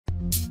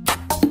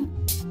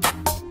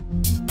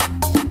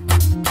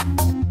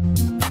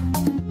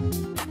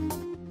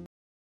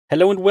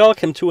Hello and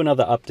welcome to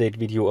another update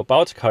video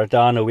about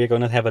Cardano. We're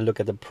going to have a look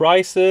at the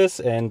prices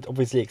and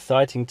obviously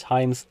exciting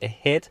times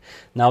ahead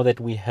now that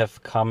we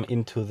have come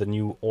into the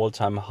new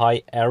all-time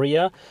high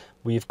area.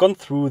 We've gone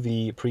through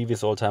the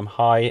previous all-time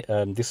high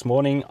this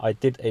morning. I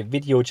did a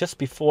video just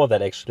before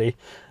that actually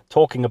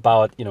talking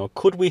about,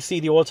 could we see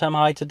the all-time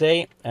high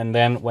today? And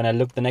then when I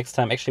looked the next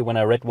time, actually when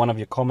I read one of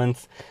your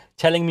comments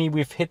telling me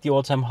we've hit the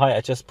all-time high,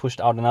 I just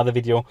pushed out another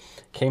video,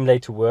 came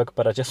late to work,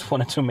 but I just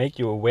wanted to make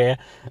you aware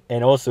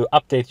and also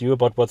update you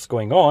about what's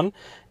going on.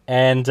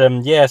 And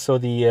yeah, so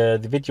the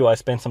video I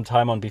spent some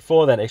time on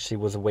before that actually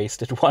was a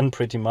wasted one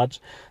pretty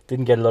much.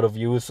 Didn't get a lot of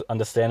views,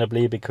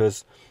 understandably,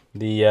 because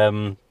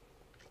the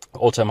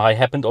all-time high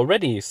happened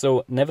already.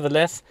 So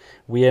nevertheless,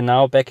 we are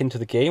now back into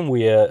the game.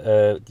 We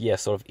are yeah,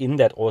 sort of in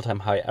that all-time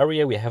high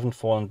area. We haven't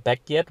fallen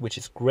back yet, which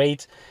is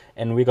great.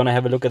 And we're gonna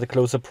have a look at the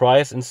closer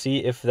price and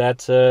see if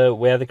that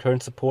where the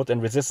current support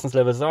and resistance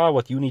levels are,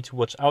 what you need to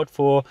watch out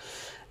for.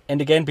 And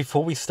again,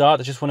 before we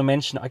start, I just want to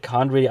mention I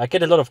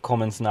get a lot of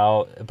comments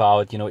now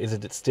about, is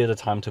it still the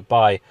time to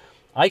buy?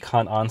 I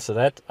can't answer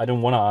that. I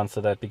don't want to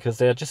answer that because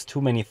there are just too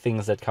many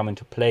things that come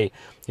into play.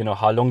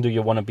 How long do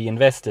you want to be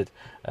invested?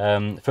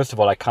 First of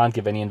all, I can't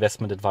give any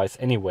investment advice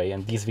anyway,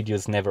 and these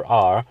videos never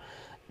are.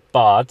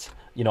 But,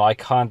 I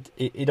can't,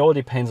 it all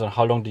depends on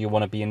how long do you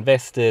want to be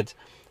invested,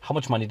 how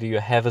much money do you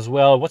have as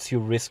well, what's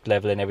your risk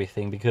level and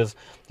everything. Because,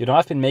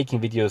 I've been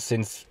making videos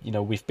since,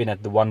 we've been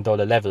at the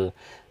 $1 level.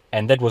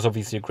 And that was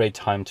obviously a great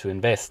time to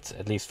invest,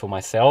 at least for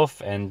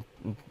myself and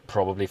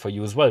probably for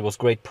you as well. It was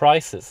great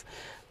prices.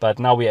 But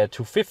now we're at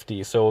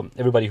 250. So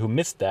everybody who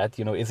missed that,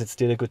 is it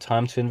still a good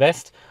time to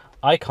invest?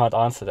 I can't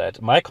answer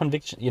that. My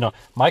conviction,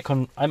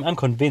 I'm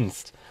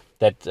convinced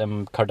that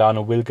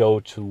Cardano will go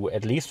to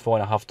at least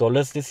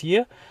 $4.50 this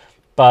year.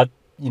 But,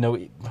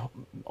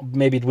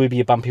 maybe it will be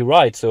a bumpy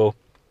ride. So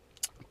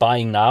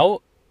buying now,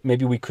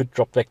 maybe we could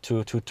drop back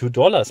to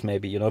 $2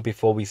 maybe,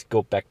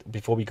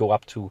 before we go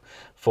up to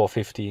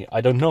 450. I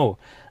don't know.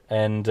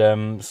 And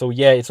so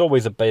yeah, it's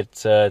always a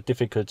bit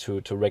difficult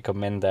to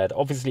recommend that.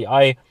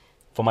 Obviously,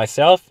 for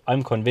myself,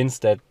 I'm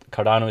convinced that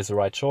Cardano is the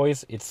right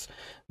choice. It's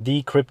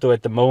the crypto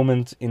at the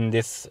moment in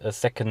this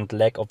second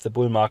leg of the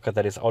bull market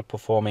that is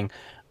outperforming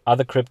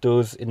other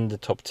cryptos in the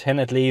top 10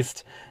 at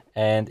least.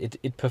 And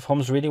it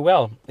performs really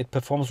well. It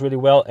performs really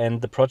well,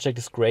 and the project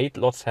is great.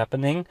 Lots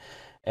happening.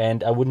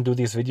 And I wouldn't do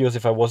these videos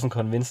if I wasn't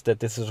convinced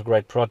that this is a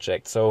great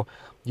project. So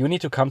you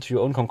need to come to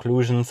your own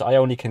conclusions. I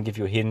only can give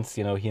you hints,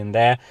 here and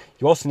there.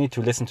 You also need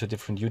to listen to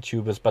different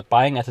YouTubers. But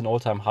buying at an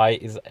all-time high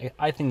is,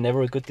 I think,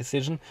 never a good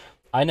decision.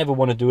 I never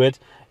want to do it.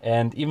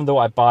 And even though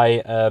I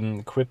buy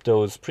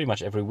cryptos pretty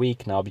much every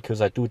week now because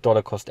I do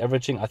dollar cost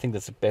averaging, I think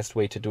that's the best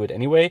way to do it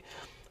anyway.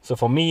 So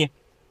for me,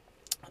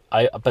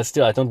 but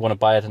still, I don't want to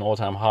buy at an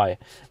all-time high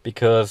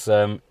because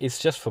it's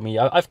just for me.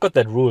 I've got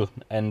that rule,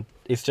 and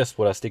it's just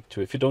what I stick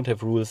to. If you don't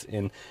have rules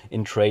in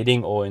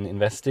trading or in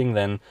investing,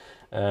 then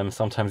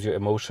sometimes your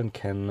emotions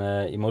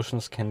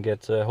can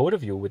get a hold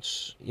of you,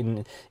 which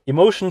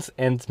emotions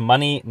and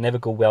money never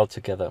go well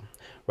together.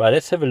 Right,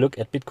 let's have a look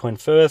at Bitcoin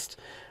first.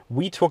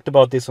 We talked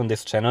about this on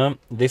this channel,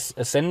 this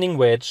ascending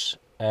wedge,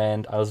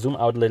 and I'll zoom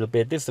out a little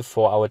bit. This is a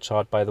 4-hour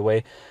chart, by the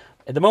way.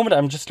 At the moment,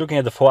 I'm just looking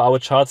at the 4-hour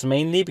charts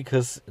mainly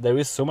because there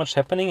is so much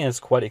happening and it's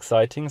quite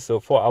exciting. So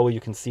 4-hour, you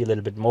can see a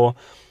little bit more.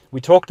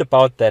 We talked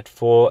about that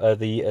for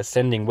the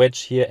ascending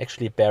wedge here,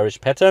 actually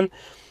bearish pattern.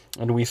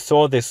 And we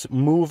saw this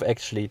move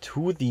actually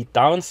to the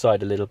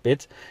downside a little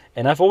bit.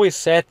 And I've always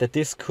said that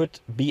this could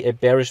be a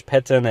bearish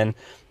pattern. And,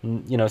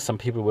 some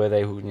people were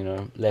there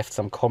who, left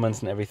some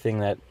comments and everything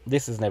that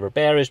this is never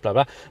bearish, blah,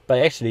 blah. But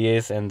it actually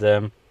is.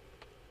 And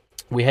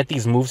we had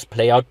these moves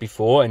play out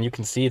before. And you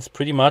can see it's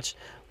pretty much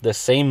the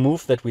same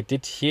move that we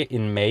did here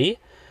in May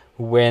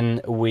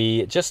when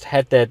we just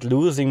had that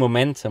losing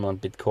momentum on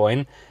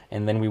Bitcoin,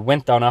 and then we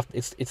went down after.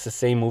 It's the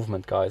same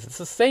movement, guys. It's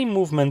the same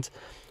movement.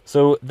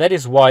 So that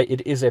is why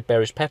it is a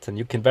bearish pattern.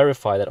 You can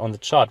verify that on the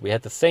chart. We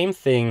had the same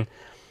thing,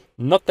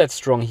 not that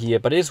strong here,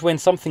 but it is when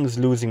something is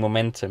losing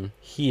momentum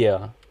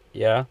here.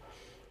 Yeah,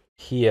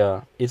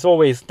 here. It's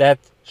always that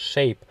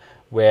shape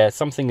where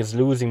something is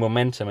losing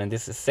momentum, and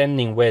this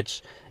ascending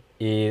wedge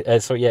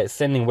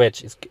ascending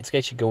wedge it's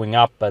actually going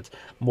up, but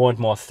more and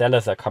more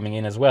sellers are coming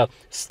in as well.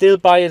 Still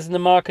buyers in the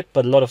market,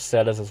 but a lot of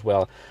sellers as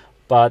well.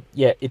 But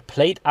yeah, it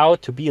played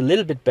out to be a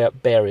little bit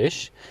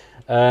bearish.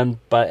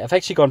 But I've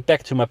actually gone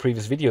back to my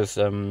previous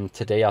videos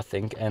today, I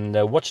think, and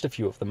watched a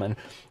few of them. And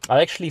I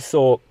actually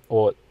saw,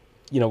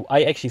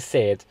 I actually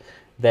said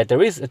that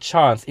there is a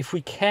chance if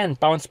we can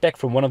bounce back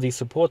from one of these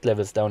support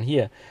levels down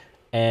here,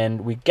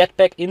 and we get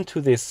back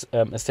into this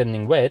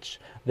ascending wedge,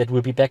 that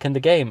we'll be back in the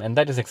game. And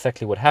that is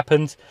exactly what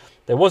happened.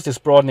 There was this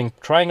broadening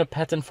triangle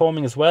pattern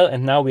forming as well,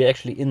 and now we're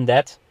actually in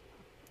that,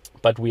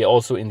 but we are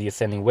also in the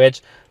ascending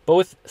wedge.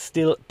 Both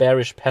still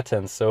bearish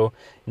patterns, so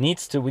we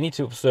need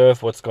to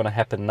observe what's going to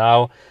happen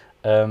now.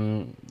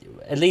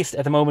 At least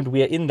at the moment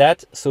we are in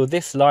that. So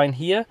this line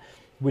here,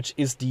 which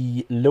is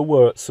the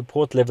lower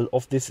support level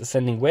of this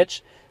ascending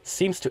wedge,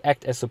 seems to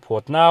act as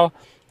support now.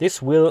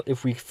 This will,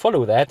 if we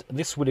follow that,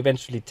 this would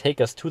eventually take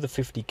us to the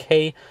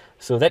 50k.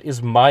 So that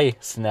is my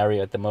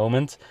scenario at the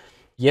moment.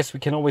 Yes, we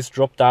can always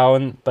drop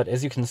down, but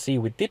as you can see,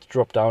 we did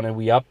drop down and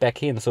we are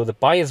back in. So the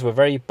buyers were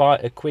very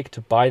quick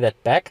to buy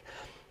that back.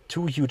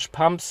 Two huge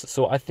pumps.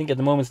 So I think at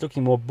the moment it's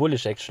looking more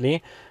bullish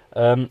actually.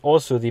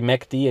 Also the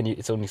MACD, and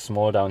it's only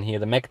small down here,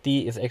 the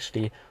MACD is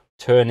actually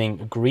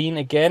turning green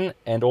again,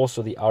 and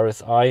also the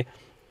RSI,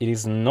 it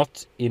is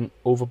not in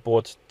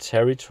overbought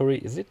territory,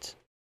 is it?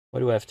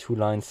 Why do I have two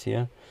lines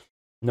here?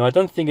 No, I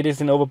don't think it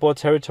is in overbought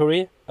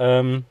territory.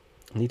 I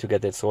need to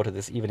get that sorted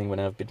this evening when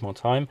I have a bit more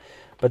time.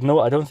 But no,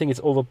 I don't think it's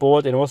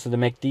overbought, and also the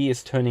MACD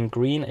is turning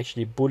green,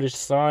 actually bullish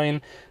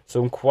sign.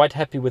 So I'm quite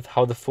happy with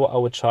how the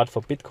 4-hour chart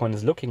for Bitcoin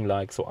is looking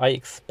like. So I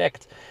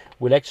expect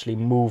we'll actually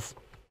move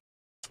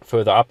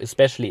further up,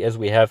 especially as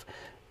we have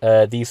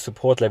these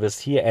support levels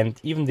here, and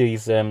even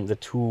these the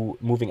two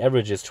moving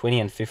averages, 20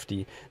 and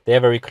 50, they're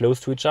very close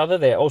to each other.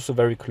 They're also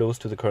very close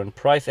to the current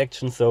price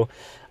action. So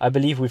I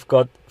believe we've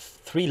got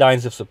 3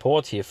 lines of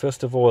support here.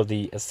 First of all,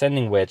 the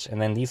ascending wedge,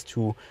 and then these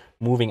two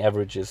moving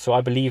averages. So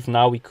I believe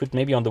now we could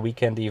maybe on the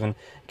weekend even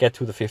get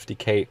to the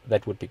 50k.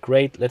 That would be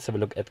great. Let's have a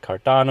look at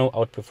Cardano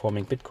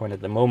outperforming Bitcoin at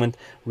the moment.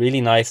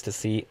 Really nice to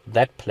see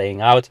that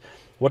playing out.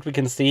 What we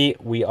can see,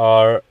 we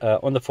are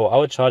on the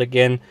 4-hour chart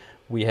again.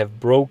 We have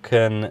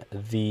broken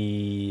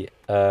the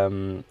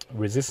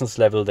resistance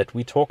level that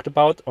we talked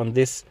about on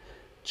this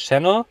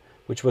channel,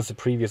 which was the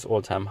previous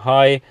all-time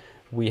high.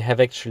 We have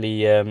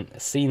actually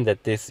seen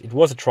that it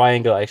was a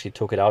triangle. I actually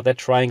took it out. That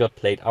triangle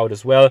played out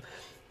as well,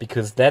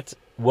 because that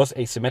was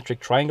a symmetric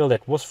triangle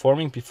that was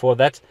forming before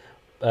that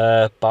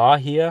bar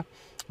here.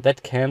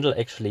 That candle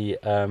actually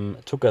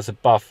took us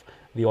above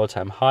the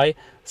all-time high.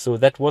 So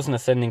that was an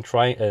ascending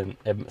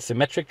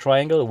symmetric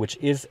triangle, which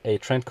is a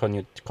trend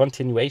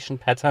continuation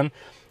pattern.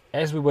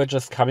 As we were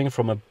just coming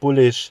from a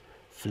bullish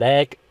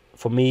flag,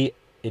 for me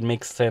it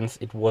makes sense.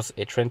 It was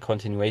a trend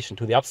continuation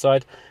to the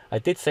upside. I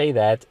did say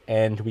that,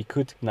 and we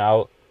could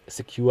now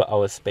secure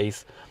our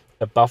space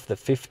above the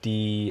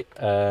 50,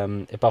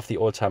 above the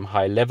all-time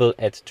high level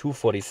at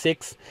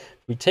 246.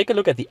 We take a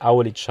look at the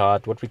hourly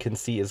chart. What we can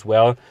see as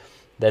well,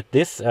 that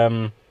this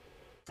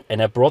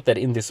and I brought that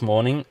in this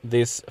morning,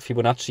 this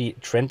Fibonacci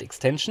trend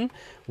extension,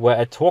 where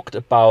I talked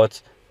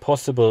about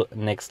possible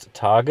next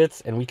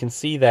targets. And we can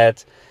see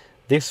that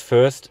this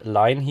first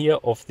line here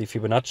of the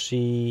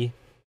Fibonacci,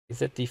 is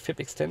that the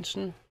Fib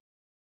extension?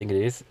 I think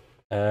it is.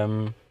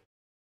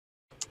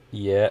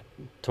 Yeah,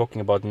 talking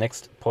about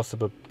next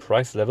possible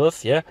price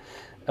levels. Yeah.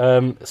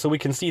 So we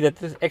can see that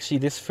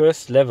this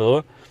first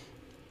level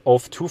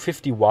of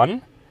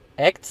 251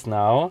 acts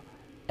now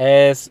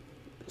as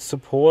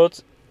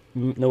support.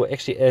 No,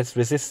 actually as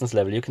resistance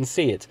level. You can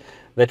see it,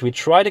 that we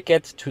try to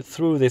get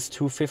through this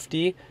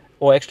 250,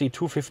 or actually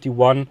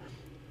 251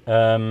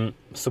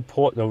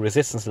 support, no,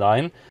 resistance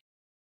line.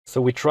 So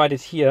we tried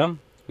it here,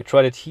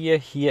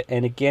 here,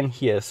 and again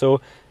here. So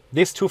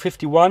this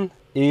 251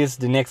 is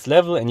the next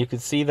level, and you can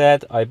see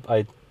that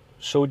I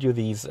showed you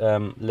these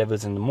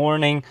levels in the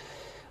morning.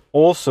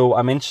 Also,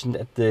 I mentioned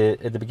at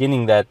the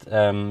beginning that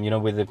you know,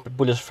 with the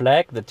bullish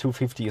flag, the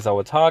 250 is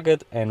our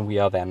target, and we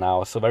are there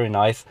now. So very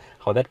nice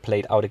how that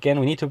played out again.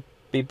 We need to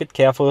be a bit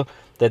careful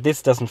that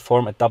this doesn't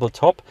form a double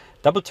top.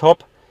 Double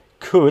top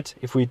could,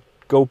 if we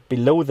go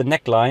below the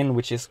neckline,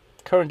 which is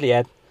currently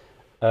at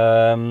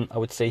I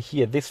would say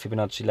here, this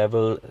Fibonacci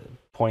level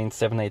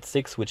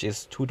 0.786, which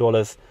is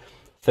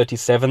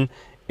 $2.37.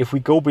 If we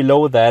go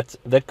below that,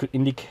 that could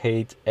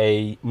indicate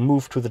a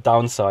move to the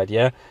downside,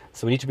 yeah?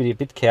 So we need to be a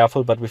bit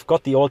careful, but we've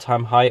got the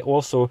all-time high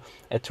also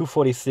at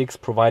 246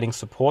 providing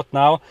support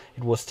now.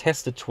 It was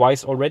tested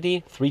twice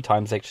already, 3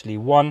 times actually,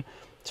 1,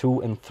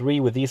 2, and 3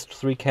 with these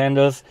 3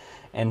 candles.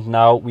 And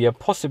now we are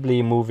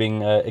possibly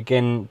moving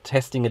again,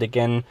 testing it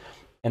again,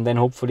 and then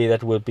hopefully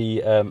that will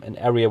be an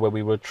area where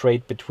we will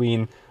trade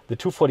between the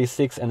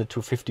 246 and the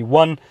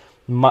 251.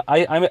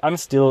 I'm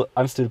still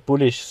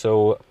bullish,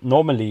 so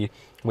normally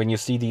when you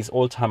see these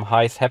all-time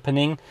highs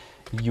happening,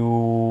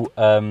 you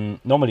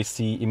normally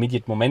see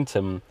immediate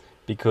momentum,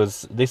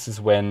 because this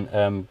is when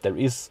there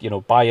is, you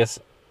know, buyers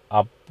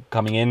are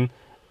coming in,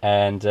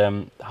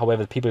 and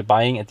however, people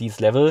buying at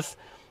these levels,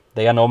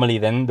 they are normally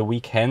then the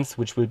weak hands,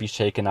 which will be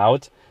shaken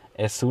out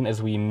as soon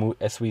as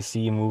we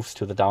see moves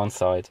to the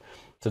downside.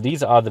 So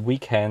these are the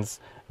weak hands.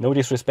 No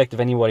disrespect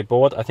if anybody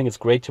bought. I think it's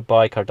great to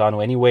buy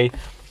Cardano anyway,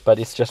 but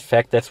it's just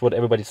fact. That's what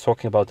everybody's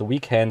talking about, the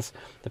weak hands,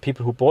 the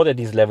people who bought at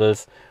these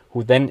levels,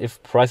 who then,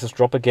 if prices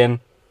drop again,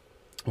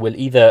 will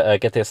either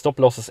get their stop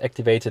losses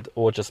activated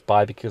or just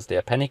buy because they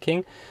are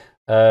panicking.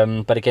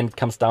 But again, it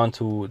comes down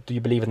to, do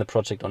you believe in the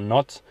project or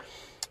not?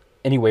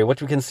 Anyway,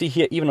 what we can see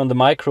here, even on the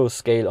micro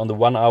scale, on the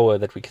 1 hour,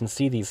 that we can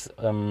see these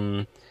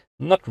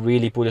not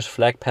really bullish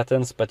flag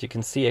patterns, but you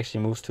can see actually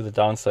moves to the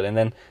downside, and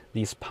then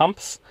these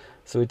pumps.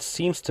 So it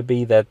seems to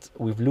be that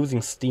we're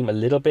losing steam a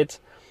little bit.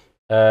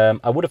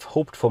 I would have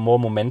hoped for more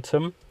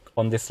momentum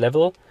on this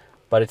level,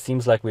 but it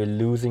seems like we're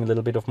losing a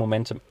little bit of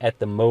momentum at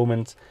the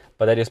moment,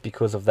 but that is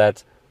because of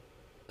that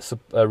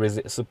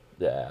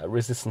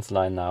resistance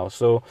line now.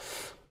 So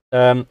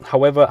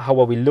however, how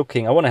are we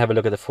looking? I want to have a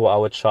look at the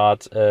 4-hour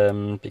chart,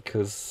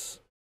 because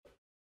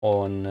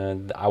on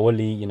the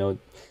hourly, you know,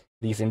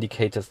 these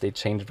indicators, they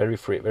change very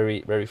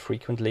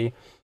frequently.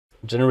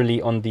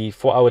 Generally on the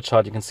 4-hour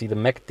chart, you can see the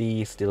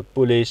MACD still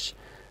bullish.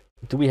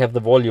 Do we have the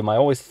volume? I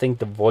always think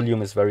the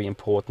volume is very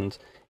important,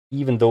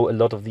 even though a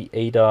lot of the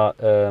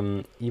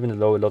ADA, even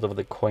though a lot of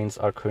the coins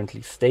are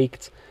currently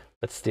staked,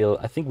 but still,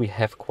 I think we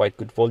have quite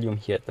good volume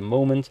here at the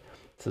moment.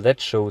 So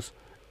that shows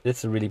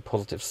that's a really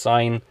positive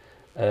sign.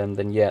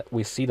 Then yeah,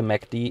 we see the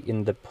MACD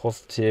in the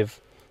positive,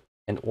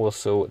 and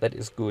also that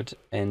is good.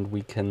 And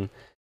we can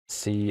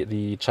see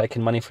the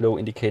Chaikin money flow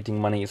indicating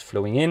money is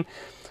flowing in.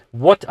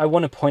 What I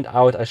want to point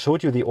out, I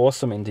showed you the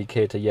awesome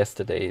indicator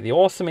yesterday. The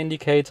awesome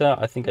indicator,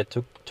 I think I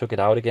took it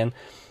out again.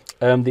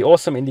 The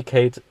awesome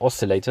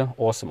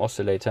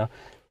oscillator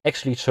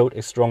actually showed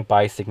a strong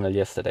buy signal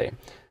yesterday.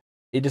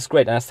 It is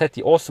great, and I said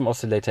the awesome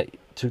oscillator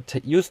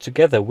to use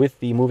together with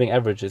the moving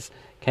averages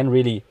can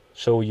really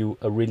show you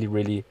a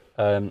really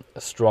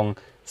strong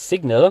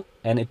signal,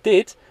 and it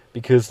did,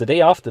 because the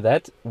day after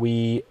that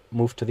we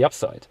moved to the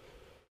upside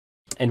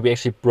and we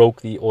actually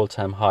broke the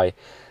all-time high.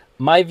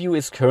 My view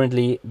is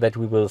currently that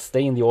we will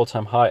stay in the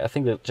all-time high. I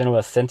think the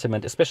general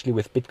sentiment, especially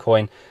with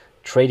Bitcoin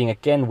trading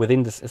again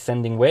within this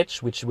ascending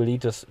wedge, which will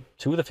lead us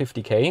to the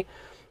 50K,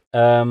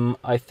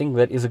 I think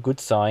that is a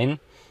good sign.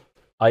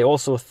 I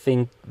also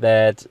think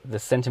that the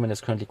sentiment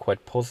is currently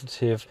quite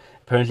positive.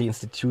 Apparently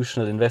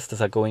institutional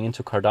investors are going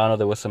into Cardano.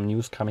 There was some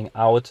news coming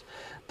out.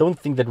 Don't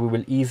think that we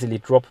will easily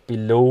drop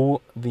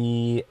below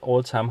the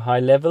all-time high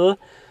level.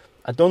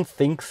 I don't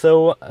think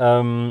so.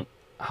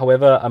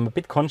 However, I'm a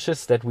bit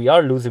conscious that we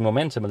are losing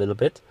momentum a little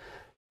bit.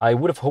 I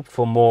would have hoped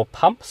for more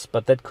pumps,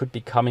 but that could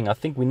be coming. I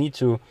think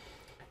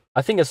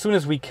as soon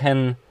as we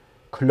can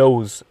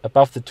close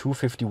above the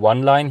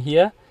 251 line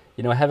here,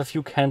 you know, have a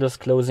few candles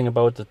closing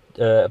above the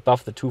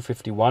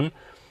 251,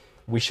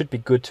 we should be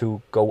good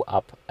to go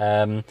up.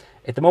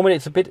 At the moment,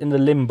 it's a bit in the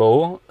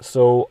limbo.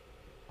 So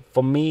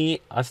for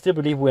me, I still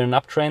believe we're in an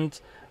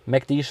uptrend.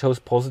 MACD shows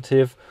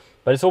positive,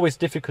 but it's always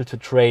difficult to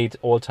trade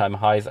all-time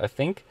highs, I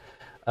think.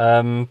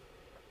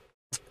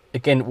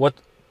 Again, what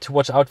to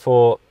watch out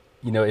for,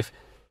 you know, if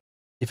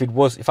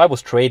I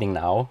was trading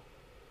now,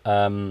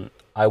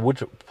 I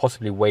would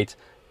possibly wait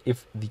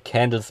if the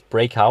candles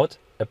break out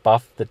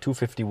above the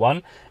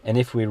 251, and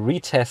if we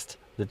retest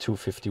the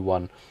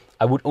 251,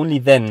 I would only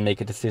then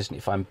make a decision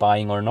if I'm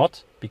buying or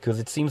not, because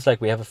it seems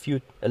like we have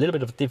a little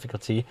bit of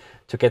difficulty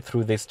to get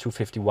through this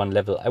 251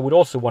 level. I would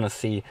also want to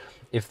see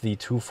if the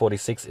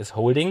 246 is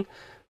holding.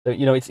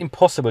 You know, it's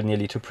impossible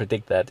nearly to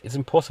predict that. It's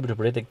impossible to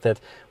predict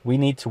that. We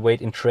need to wait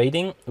in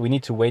trading. We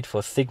need to wait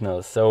for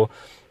signals. So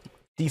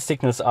these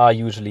signals are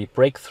usually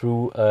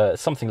breakthrough,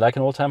 something like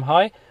an all-time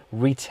high,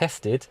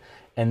 retest it,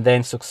 and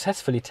then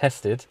successfully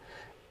test it,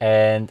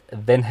 and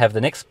then have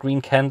the next green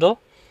candle.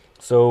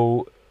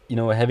 So, you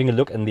know, having a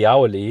look in the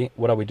hourly,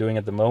 what are we doing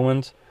at the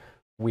moment?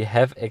 We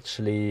have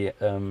actually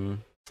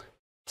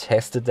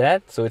tested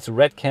that. So it's a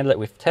red candle,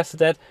 we've tested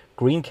that,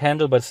 green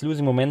candle, but it's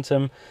losing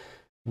momentum.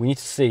 We need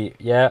to see,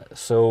 yeah,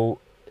 so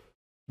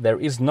there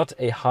is not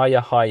a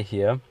higher high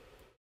here.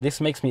 This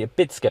makes me a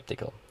bit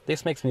skeptical.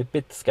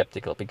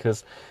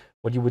 Because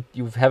what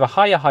you have a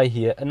higher high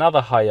here,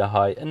 another higher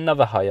high,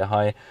 another higher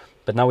high,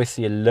 but now we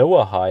see a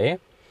lower high.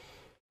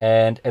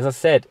 And as I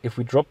said, if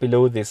we drop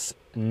below this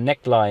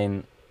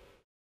neckline,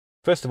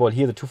 first of all,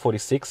 here the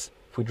 246,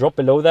 if we drop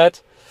below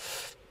that,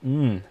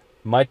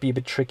 might be a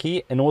bit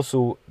tricky. And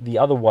also the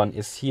other one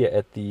is here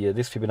at the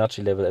this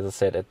Fibonacci level, as I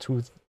said, at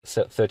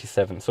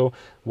 237. So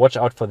watch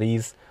out for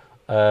these.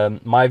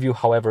 My view,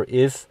 however,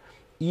 is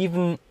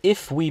even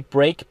if we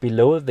break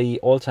below the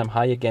all-time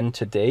high again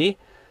today,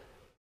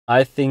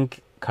 I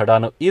think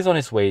Cardano is on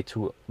its way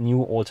to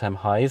new all-time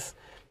highs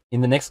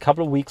in the next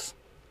couple of weeks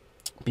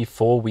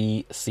before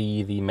we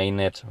see the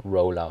mainnet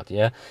rollout.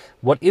 Yeah,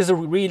 what is a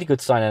really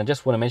good sign, and I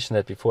just want to mention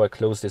that before I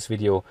close this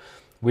video,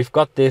 we've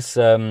got this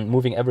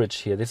moving average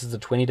here. This is a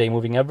 20-day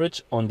moving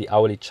average on the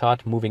hourly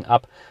chart moving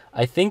up.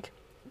 I think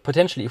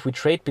potentially if we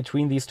trade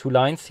between these two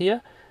lines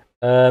here,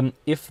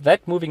 if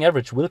that moving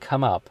average will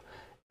come up,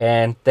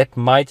 and that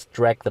might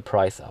drag the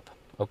price up.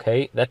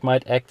 Okay, that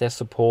might act as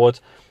support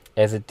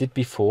as it did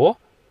before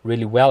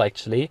really well,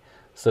 actually.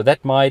 So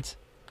that might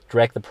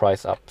drag the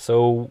price up.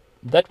 So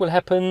that will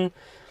happen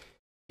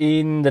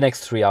in the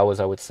next 3 hours,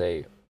 I would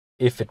say,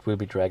 if it will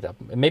be dragged up.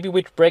 Maybe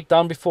we'd break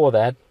down before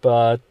that,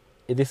 but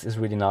this is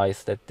really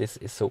nice that this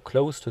is so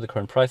close to the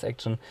current price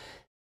action,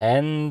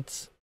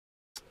 and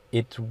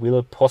it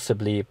will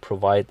possibly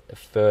provide a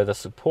further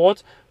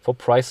support for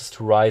prices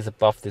to rise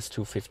above this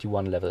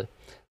 251 level.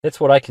 That's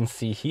what I can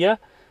see here.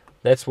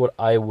 That's what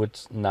I would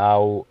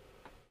now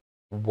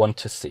want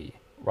to see,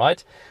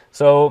 right?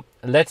 So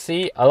let's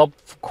see. I'll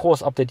of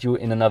course update you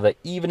in another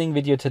evening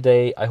video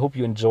today. I hope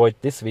you enjoyed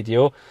this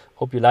video.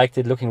 Hope you liked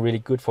it. Looking really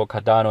good for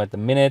Cardano at the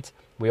minute.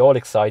 We're all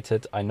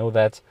excited, I know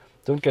that.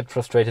 Don't get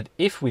frustrated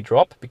if we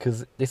drop,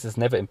 because this is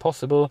never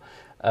impossible.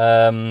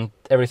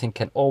 Everything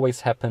can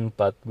always happen,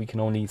 but we can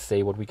only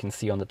say what we can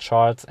see on the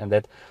charts, and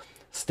that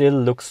still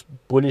looks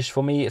bullish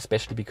for me,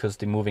 especially because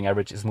the moving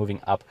average is moving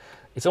up.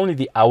 It's only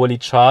the hourly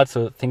chart,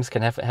 so things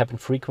can happen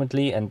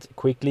frequently and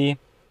quickly,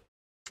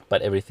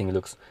 but everything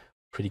looks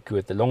pretty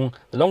good. The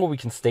longer we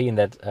can stay in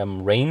that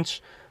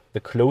range, the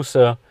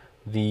closer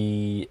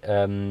the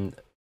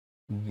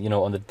you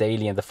know, on the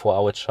daily and the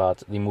 4-hour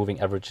chart, the moving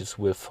averages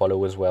will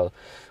follow as well.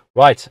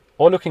 Right,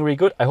 all looking really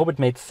good. I hope it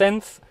made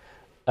sense.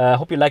 I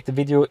hope you liked the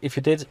video. If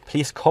you did,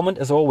 please comment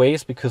as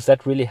always, because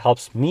that really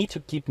helps me to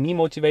keep me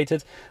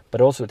motivated, but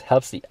also it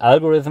helps the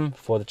algorithm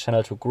for the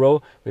channel to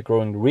grow. We're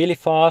growing really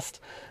fast.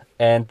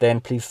 And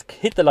then please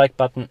hit the like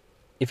button.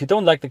 If you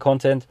don't like the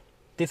content,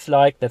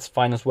 dislike, that's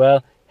fine as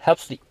well.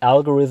 Helps the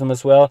algorithm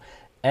as well.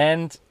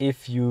 And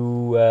if you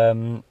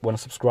want to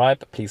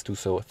subscribe, please do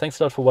so. Thanks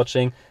a lot for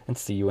watching, and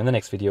see you in the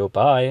next video.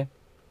 Bye.